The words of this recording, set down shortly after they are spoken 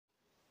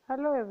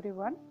Hello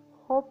everyone,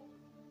 hope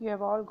you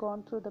have all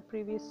gone through the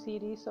previous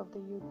series of the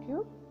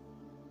YouTube.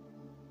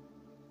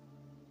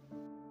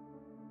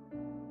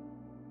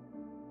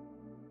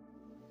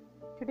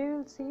 Today we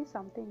will see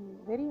something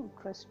very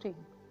interesting.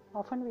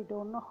 Often we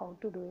don't know how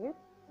to do it.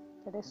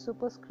 That is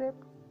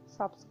superscript,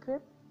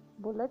 subscript,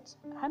 bullets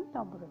and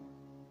numbering.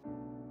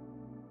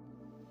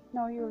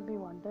 Now you will be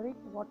wondering,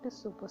 what is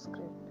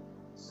superscript?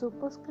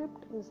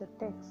 Superscript is a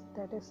text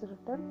that is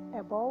written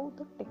above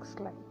the text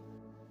line.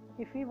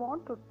 If we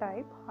want to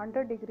type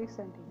 100 degrees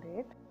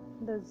centigrade,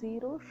 the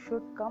 0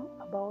 should come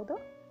above the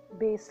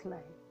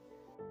baseline.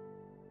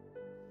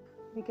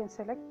 We can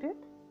select it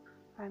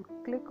and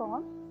click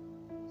on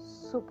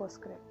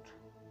Superscript.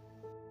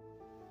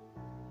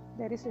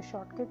 There is a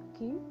shortcut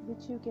key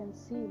which you can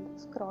see in the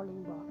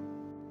scrolling bar.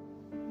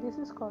 This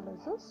is called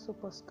as a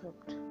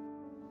superscript.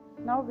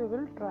 Now we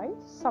will try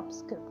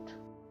subscript.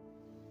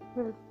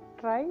 We will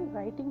try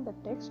writing the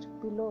text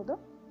below the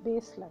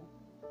baseline.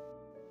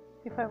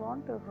 If I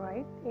want to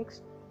write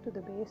x to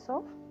the base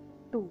of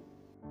 2,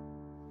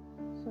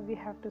 so we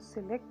have to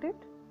select it,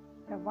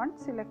 and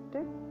once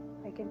selected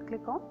I can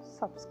click on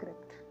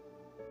subscript.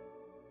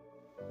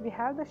 We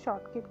have the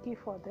shortcut key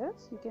for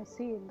this, you can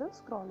see in the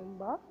scrolling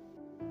bar.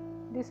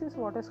 This is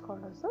what is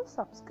called as the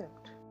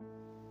subscript.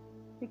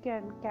 We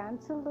can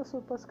cancel the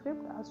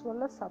superscript as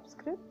well as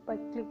subscript by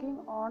clicking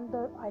on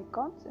the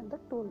icons in the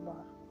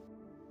toolbar.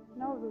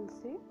 Now we will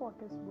see what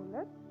is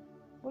bullet.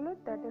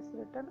 Bullet, that is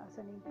written as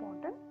an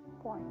important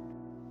point.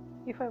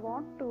 If I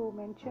want to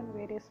mention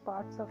various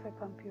parts of a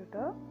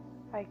computer,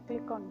 I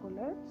click on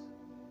bullets.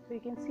 So you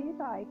can see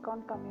the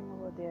icon coming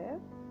over there,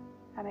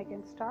 and I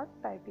can start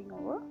typing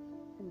over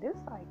in this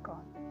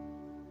icon.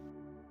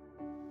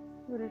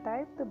 We will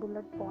type the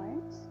bullet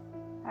points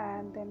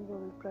and then we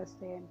will press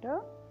the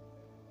enter.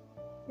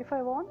 If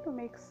I want to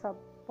make sub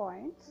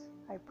points,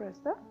 I press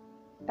the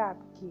tab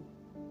key.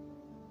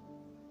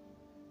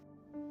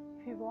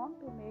 If you want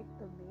to make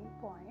the main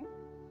point,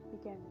 we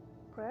can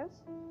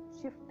press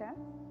shift and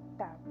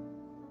tab.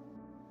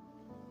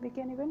 We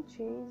can even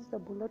change the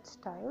bullet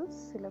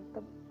styles. Select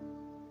the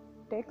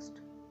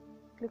text,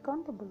 click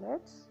on the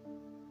bullets.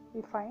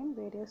 We find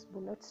various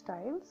bullet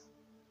styles.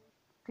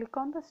 Click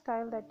on the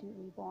style that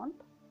you want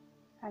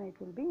and it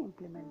will be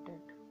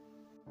implemented.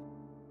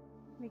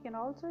 We can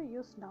also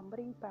use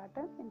numbering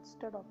pattern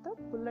instead of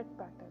the bullet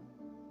pattern.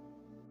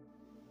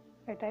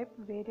 I type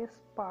various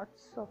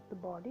parts of the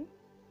body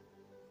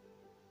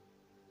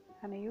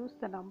and I use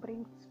the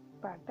numbering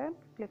pattern.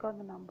 Click on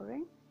the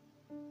numbering,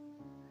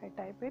 I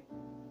type it,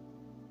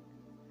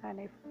 and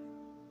if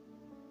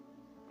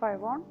I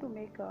want to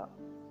make a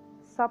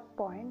sub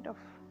point of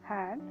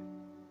hand,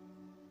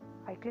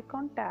 I click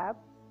on tab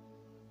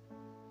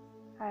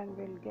and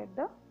we'll get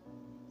the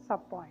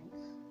sub points.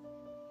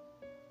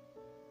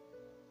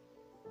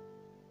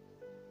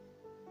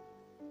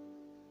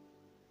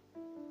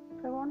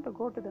 If I want to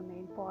go to the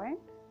main point,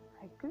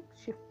 I click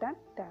shift and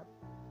tab.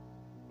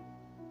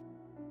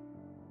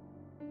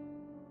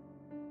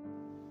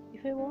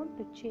 If I want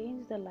to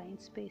change the line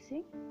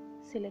spacing,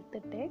 select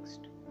the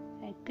text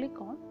and click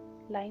on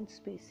line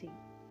spacing.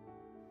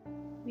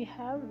 We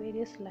have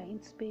various line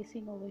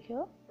spacing over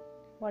here,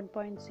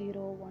 1.0,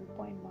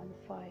 1.15,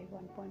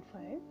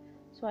 1.5.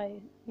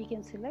 So we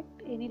can select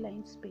any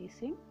line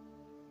spacing.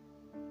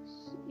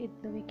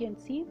 We can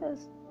see the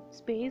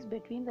space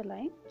between the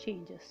line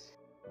changes.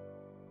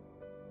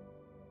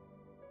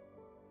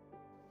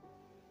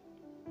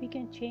 We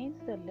can change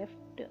the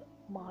left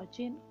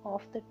margin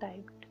of the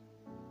typed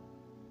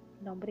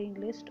numbering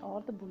list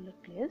or the bullet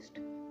list.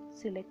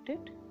 Select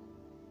it,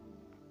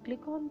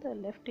 click on the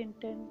left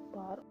indent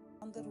bar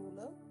on the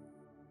ruler,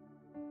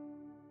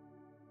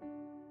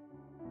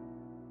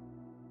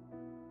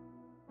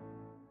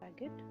 drag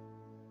it,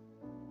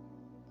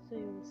 so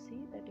you will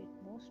see that it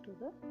moves to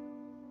the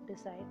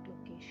desired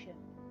location.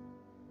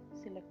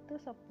 Select the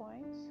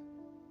subpoints,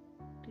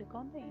 click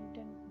on the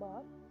indent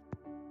bar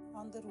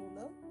on the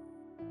ruler,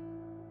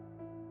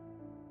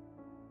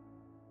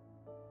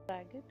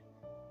 drag it,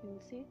 you will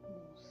see it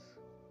moves.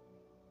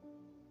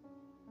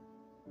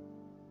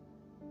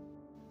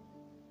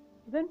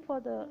 Even for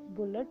the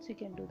bullets you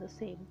can do the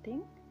same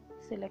thing.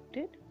 Select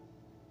it,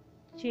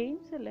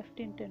 change the left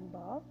indent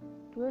bar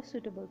to a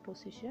suitable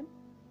position.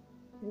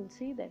 You will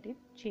see that it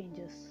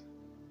changes.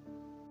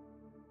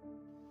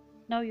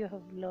 Now you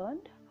have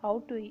learned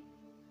how to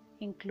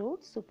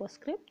include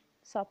superscript,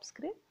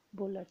 subscript,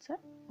 bullets and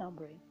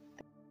numbering.